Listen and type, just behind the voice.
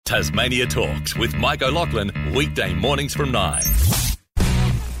Tasmania Talks with Mike O'Loughlin, weekday mornings from 9.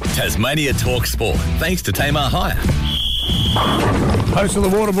 Tasmania Talks Sport, thanks to Tamar Hire. Host of the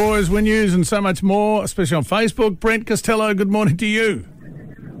Water Boys, Win News and so much more, especially on Facebook. Brent Costello, good morning to you.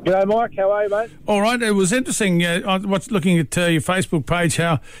 G'day, Mike. How are you, mate? All right. It was interesting. I was looking at your Facebook page,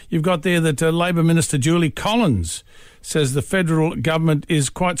 how you've got there that Labor Minister Julie Collins says the federal government is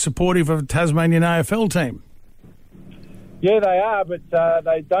quite supportive of the Tasmanian AFL team. Yeah, they are, but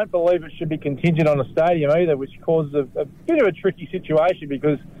they don't believe it should be contingent on a stadium either, which causes a bit of a tricky situation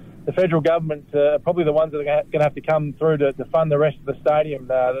because the federal government are probably the ones that are going to have to come through to fund the rest of the stadium.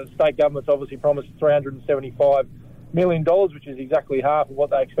 The state government's obviously promised $375 million, which is exactly half of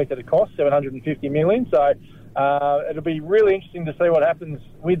what they expected to cost, $750 million. So it'll be really interesting to see what happens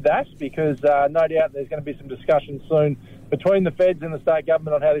with that because no doubt there's going to be some discussion soon between the feds and the state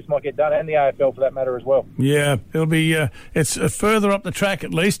government on how this might get done, and the AFL for that matter as well. Yeah, it'll be it's further up the track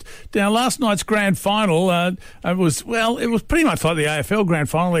at least. Now, last night's grand final it was pretty much like the AFL grand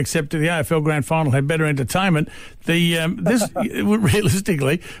final, except the AFL grand final had better entertainment.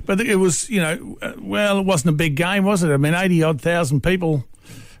 Realistically, but it was it wasn't a big game, was it? I mean, 80,000 people,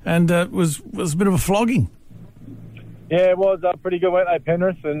 and it was a bit of a flogging. Yeah, it was pretty good, weren't they,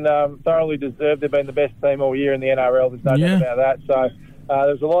 Penrith? And thoroughly deserved. They've been the best team all year in the NRL. There's no doubt about that. So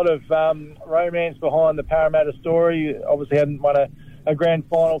there's a lot of romance behind the Parramatta story. Obviously hadn't won a grand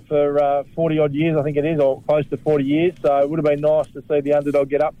final for 40-odd years, I think it is, or close to 40 years. So it would have been nice to see the underdog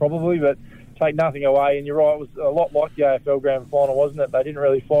get up probably, but take nothing away. And you're right, it was a lot like the AFL grand final, wasn't it? They didn't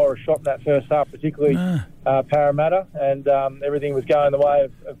really fire a shot in that first half, particularly Parramatta, and everything was going the way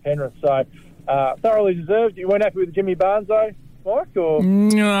of Penrith. So thoroughly deserved. You weren't happy with Jimmy Barnes, though, Mike? Or?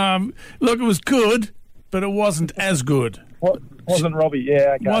 Look, it was good, but it wasn't as good. Wasn't Robbie?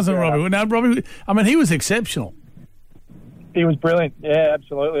 Yeah, okay. Wasn't Robbie. No, Robbie. I mean, he was exceptional. He was brilliant. Yeah,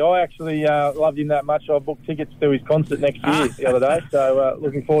 absolutely. I actually loved him that much. I booked tickets to his concert next year the other day, so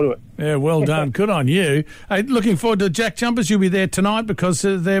looking forward to it. Yeah, well done. Good on you. Hey, looking forward to Jack Jumpers. You'll be there tonight because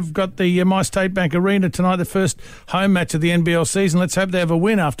they've got the My State Bank Arena tonight, the first home match of the NBL season. Let's hope they have a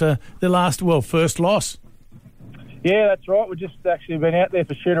win after their first loss. Yeah, that's right. We've just actually been out there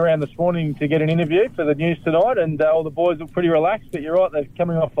for shoot around this morning to get an interview for the news tonight, and all the boys look pretty relaxed, but you're right, they're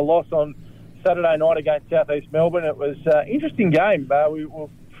coming off a loss on Saturday night against South East Melbourne. It was an interesting game. We were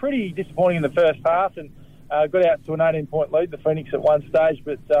pretty disappointing in the first half and got out to an 18-point lead, the Phoenix, at one stage,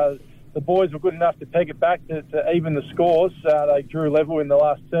 but the boys were good enough to peg it back to even the scores. They drew level in the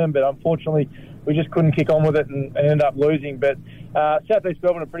last term, but unfortunately we just couldn't kick on with it and ended up losing. But South East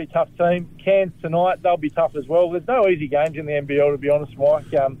Melbourne, a pretty tough team. Cairns tonight, they'll be tough as well. There's no easy games in the NBL, to be honest, Mike.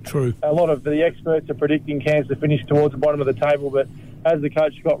 True. A lot of the experts are predicting Cairns to finish towards the bottom of the table, but as the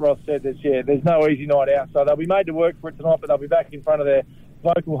coach Scott Ross said, there's no easy night out. So they'll be made to work for it tonight, but they'll be back in front of their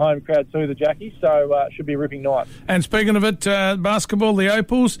local home crowd too, the Jackies. So it should be a ripping night. And speaking of it, basketball, the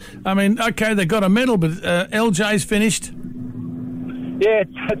Opals. I mean, okay, they got a medal, but LJ's finished. Yeah,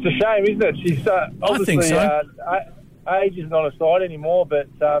 it's a shame, isn't it? She's obviously, I think so. Age isn't on her side anymore, but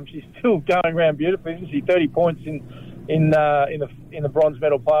she's still going around beautifully, isn't she? 30 points in the bronze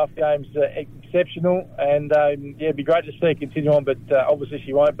medal playoff games, exceptional, and it'd be great to see her continue on, but obviously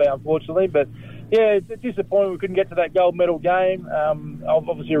she won't be, unfortunately. But yeah, it's disappointing we couldn't get to that gold medal game.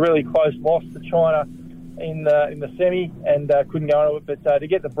 Obviously a really close loss to China in the semi, and couldn't go on it. But to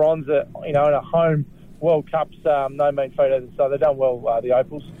get the bronze, in a home World Cup's no mean feat. So they've done well, the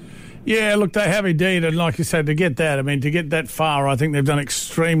Opals. Yeah, look, they have indeed, and like you said, to get that far, I think they've done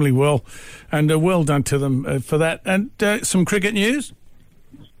extremely well, and well done to them for that. And some cricket news?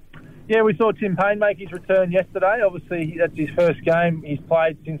 Yeah, we saw Tim Payne make his return yesterday. Obviously, that's his first game he's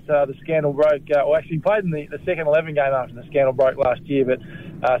played since the scandal broke. He played in the second 11 game after the scandal broke last year, but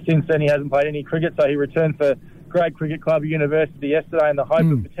since then he hasn't played any cricket, so he returned for Grade Cricket Club University yesterday in the hope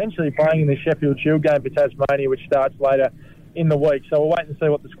of potentially playing in the Sheffield Shield game for Tasmania, which starts later in the week. So we'll wait and see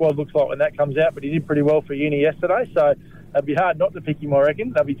what the squad looks like when that comes out, but he did pretty well for uni yesterday, so it'd be hard not to pick him, I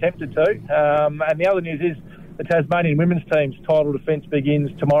reckon. They'll be tempted to. And the other news is the Tasmanian women's team's title defence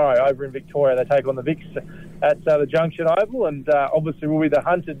begins tomorrow over in Victoria. They take on the Vics at the Junction Oval, and obviously will be the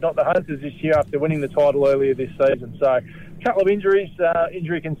hunted, not the Hunters this year after winning the title earlier this season. So a couple of injuries,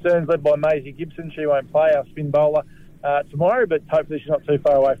 injury concerns led by Maisie Gibson. She won't play, our spin bowler. tomorrow, but hopefully she's not too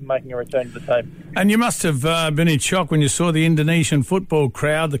far away from making a return to the team. And you must have been in shock when you saw the Indonesian football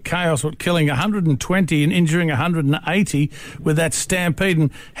crowd, the chaos, killing 120 and injuring 180 with that stampede.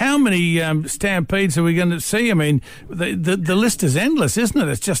 And how many stampedes are we going to see? I mean, the list is endless, isn't it?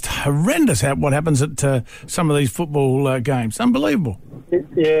 It's just horrendous what happens at some of these football games. Unbelievable.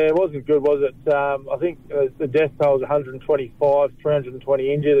 Yeah, it wasn't good, was it? I think the death toll was 125,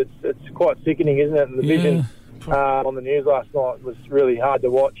 320 injured. It's quite sickening, isn't it? And the vision on the news last night was really hard to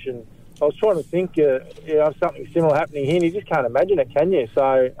watch, and I was trying to think, of something similar happening here, and you just can't imagine it, can you?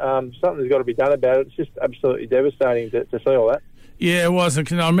 So something's got to be done about it. It's just absolutely devastating to see all that. Yeah, it was. I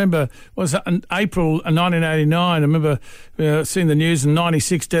remember, was it in April 1989? I remember seeing the news, and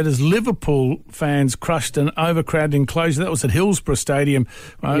 96 dead as Liverpool fans crushed an overcrowded enclosure. That was at Hillsborough Stadium.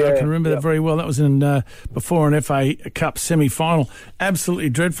 I can remember that very well. That was in before an FA Cup semi-final. Absolutely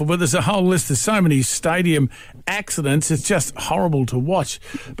dreadful. But there's a whole list. There's so many stadium accidents. It's just horrible to watch.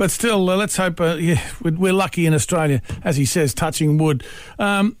 But still, let's hope we're lucky in Australia, as he says, touching wood.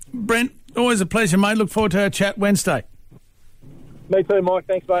 Brent, always a pleasure, mate. Look forward to our chat Wednesday. Me too, Mike.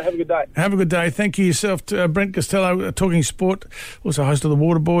 Thanks, mate. Have a good day. Have a good day. Thank you yourself to Brent Costello, Talking Sport, also host of the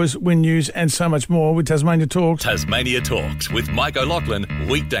Water Boys, Win News, and so much more with Tasmania Talks. Tasmania Talks with Mike O'Loughlin,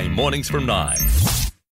 weekday mornings from 9.